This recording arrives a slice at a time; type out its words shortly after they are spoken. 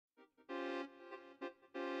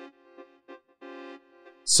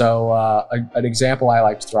So an example I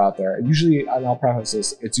like to throw out there, and usually, and I'll preface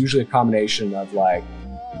this, it's usually a combination of like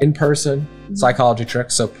in-person psychology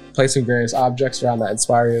tricks, so placing various objects around that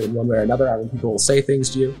inspire you in one way or another, when people will say things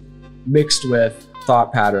to you, mixed with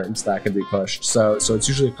thought patterns that can be pushed. So it's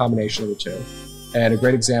usually a combination of the two. And a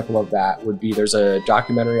great example of that would be, there's a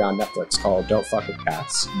documentary on Netflix called Don't Fuck with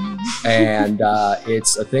Cats. And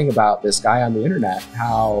it's a thing about this guy on the internet,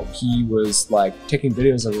 how he was like taking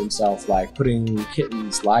videos of himself, like putting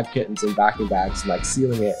kittens, live kittens in vacuum bags and like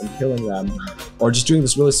sealing it and killing them, or just doing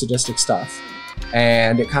this really sadistic stuff.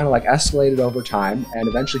 And it kind of like escalated over time, and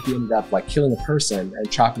eventually he ended up like killing a person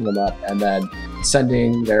and chopping them up and then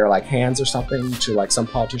sending their like hands or something to like some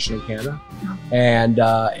politician in Canada. And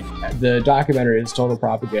the documentary is total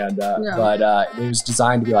propaganda, but it was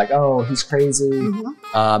designed to be like, oh, he's crazy.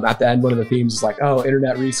 At the end, one of the themes is like, oh,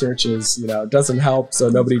 internet research is, you know, doesn't help, so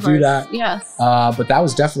nobody do that. Yes. But that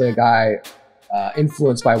was definitely a guy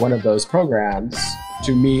influenced by one of those programs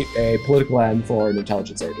to meet a political end for an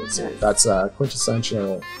intelligence agency. That's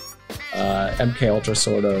quintessential MK Ultra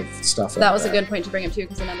sort of stuff. That was a good point to bring up too,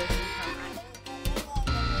 because another thing